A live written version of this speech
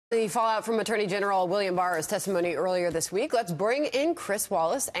The fallout from Attorney General William Barr's testimony earlier this week. Let's bring in Chris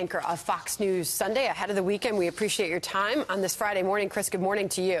Wallace, anchor of Fox News Sunday, ahead of the weekend. We appreciate your time on this Friday morning. Chris, good morning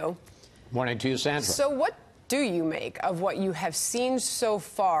to you. Morning to you, Sandra. So what do you make of what you have seen so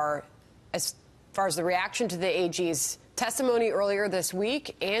far as the reaction to the AG's testimony earlier this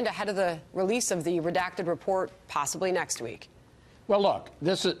week and ahead of the release of the redacted report possibly next week? Well, look,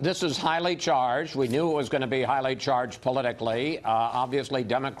 this is highly charged. We knew it was going to be highly charged politically. Obviously,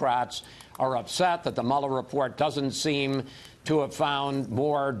 Democrats are upset that the Mueller report doesn't seem to have found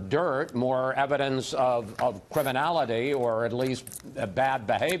more dirt, more evidence of criminality, or at least bad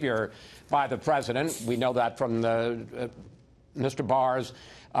behavior by the president. We know that from Mr. Barr's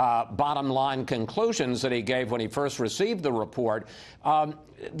bottom line conclusions that he gave when he first received the report.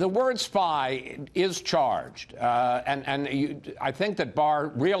 The word spy is charged, I think that Barr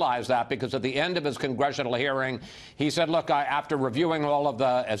realized that, because at the end of his congressional hearing, he said, look, after reviewing all of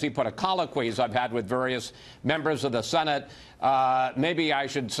the, as he put it, colloquies I've had with various members of the Senate, maybe I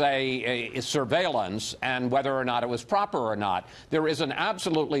should say surveillance and whether or not it was proper or not. There is an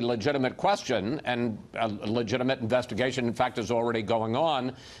absolutely legitimate question, and a legitimate investigation, in fact, is already going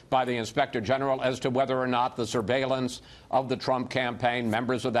on by the Inspector General as to whether or not the surveillance of the Trump campaign,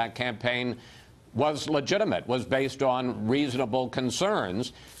 members of that campaign, was legitimate, was based on reasonable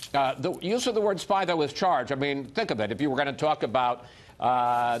concerns. The use of the word spy, though, is charged. I mean, think of it. If you were going to talk about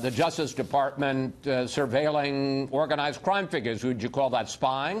the Justice Department surveilling organized crime figures, would you call that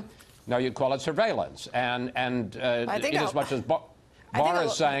spying? No, you'd call it surveillance. And in as much as Barr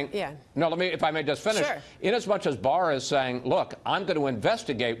is saying, no, if I may just finish. Sure. In as much as Barr is saying, look, I'm going to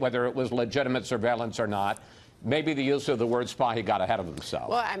investigate whether it was legitimate surveillance or not, maybe the use of the word spy, he got ahead of himself.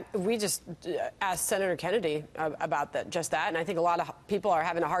 Well, we just asked Senator Kennedy about just that, and I think a lot of people are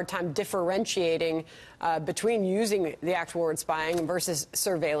having a hard time differentiating between using the actual word spying versus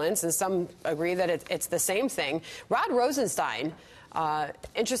surveillance, and some agree that it's the same thing. Rod Rosenstein,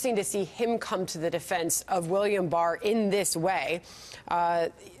 interesting to see him come to the defense of William Barr in this way.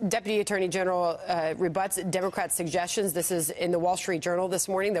 Deputy Attorney General rebuts Democrats' suggestions. This is in the Wall Street Journal this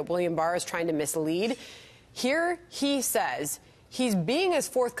morning, that William Barr is trying to mislead. Here he says he's being as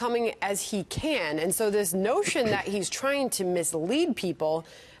forthcoming as he can. And so this notion that he's trying to mislead people,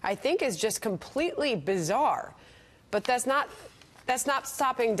 I think, is just completely bizarre. But that's not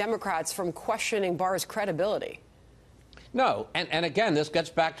stopping Democrats from questioning Barr's credibility. No, and again, this gets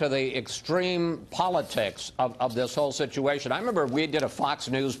back to the extreme politics of this whole situation. I remember we did a Fox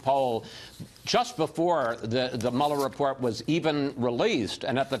News poll just before the Mueller report was even released,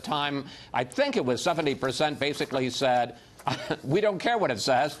 and at the time, I think it was 70% basically said, we don't care what it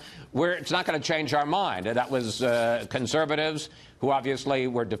says. It's not going to change our mind. And that was conservatives who obviously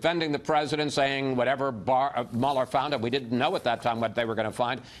were defending the president, saying whatever Mueller found, and we didn't know at that time what they were going to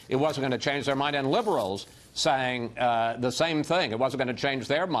find, it wasn't going to change their mind. And liberals saying the same thing. It wasn't going to change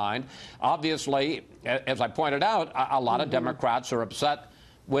their mind. Obviously, as I pointed out, a lot of Democrats are upset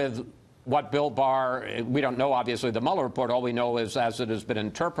with what Bill Barr, we don't know, obviously, the Mueller report. All we know is as it has been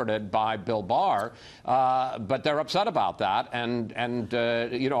interpreted by Bill Barr. But they're upset about that. And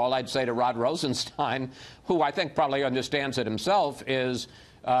you know, all I'd say to Rod Rosenstein, who I think probably understands it himself, is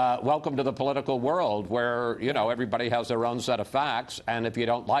welcome to the political world where, you know, everybody has their own set of facts. And if you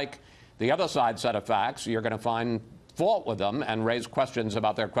don't like the other side's set of facts, you're going to find fault with them and raise questions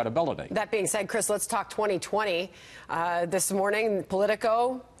about their credibility. That being said, Chris, let's talk 2020. This morning,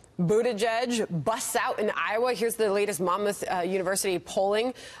 Politico, Buttigieg busts out in Iowa. Here's the latest Monmouth University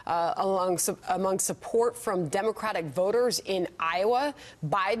polling among support from Democratic voters in Iowa.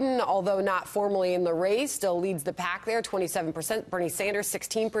 Biden, although not formally in the race, still leads the pack there, 27%. Bernie Sanders,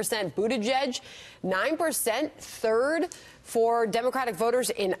 16%. Buttigieg, 9%. Third for Democratic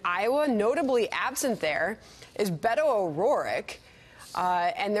voters in Iowa. Notably absent there is Beto O'Rourke.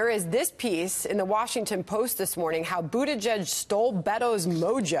 And there is this piece in the Washington Post this morning, how Buttigieg stole Beto's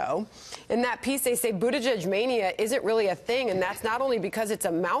mojo. In that piece, they say Buttigieg mania isn't really a thing, and that's not only because it's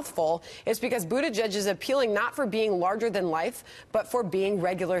a mouthful, it's because Buttigieg is appealing not for being larger than life, but for being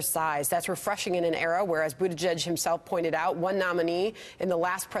regular size. That's refreshing in an era where, as Buttigieg himself pointed out, one nominee in the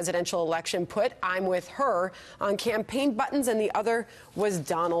last presidential election put "I'm with her" on campaign buttons, and the other was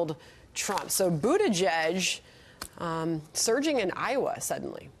Donald Trump. So Buttigieg surging in Iowa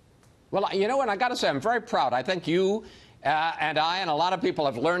suddenly. Well, you know what? I got to say, I'm very proud. I think you and I and a lot of people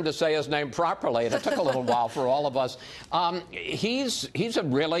have learned to say his name properly, and it took a little while for all of us. He's a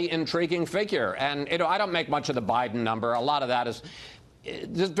really intriguing figure, and you know, I don't make much of the Biden number. A lot of that is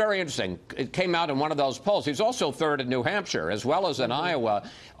this is very interesting. It came out in one of those polls. He's also third in New Hampshire, as well as in Iowa.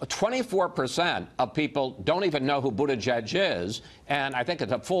 24% of people don't even know who Buttigieg is, and I think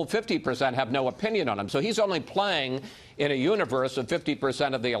it's a full 50% have no opinion on him. So he's only playing in a universe of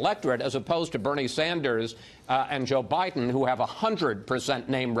 50% of the electorate, as opposed to Bernie Sanders and Joe Biden, who have 100%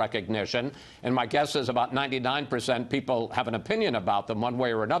 name recognition. And my guess is about 99% people have an opinion about them one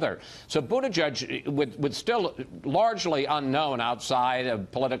way or another. So Buttigieg, with still largely unknown outside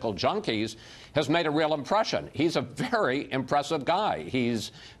of political junkies, has made a real impression. He's a very impressive guy.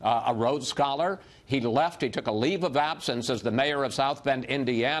 He's a Rhodes Scholar. He left. He took a leave of absence as the mayor of South Bend,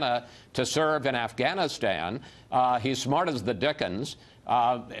 Indiana, to serve in Afghanistan. He's smart as the dickens.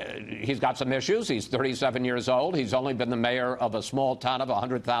 He's got some issues. He's 37 years old. He's only been the mayor of a small town of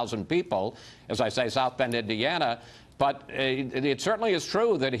 100,000 people, as I say, South Bend, Indiana. But it certainly is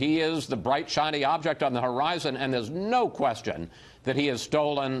true that he is the bright, shiny object on the horizon, and there's no question that he has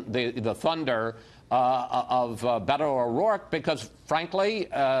stolen the thunder of Beto O'Rourke, because, frankly,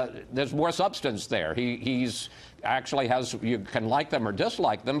 there's more substance there. He's actually has, you can like them or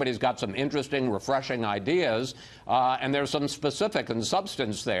dislike them, but he's got some interesting, refreshing ideas, and there's some specific and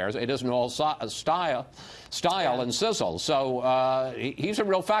substance there. It isn't all style and sizzle. So he's a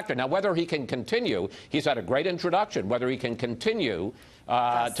real factor. Now, whether he can continue, he's had a great introduction. Whether he can continue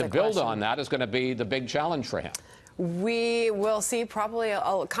to build on that is going to be the big challenge for him. We will see probably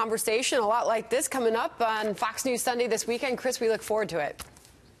a conversation a lot like this coming up on Fox News Sunday this weekend. Chris, we look forward to it.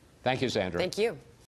 Thank you, Sandra. Thank you.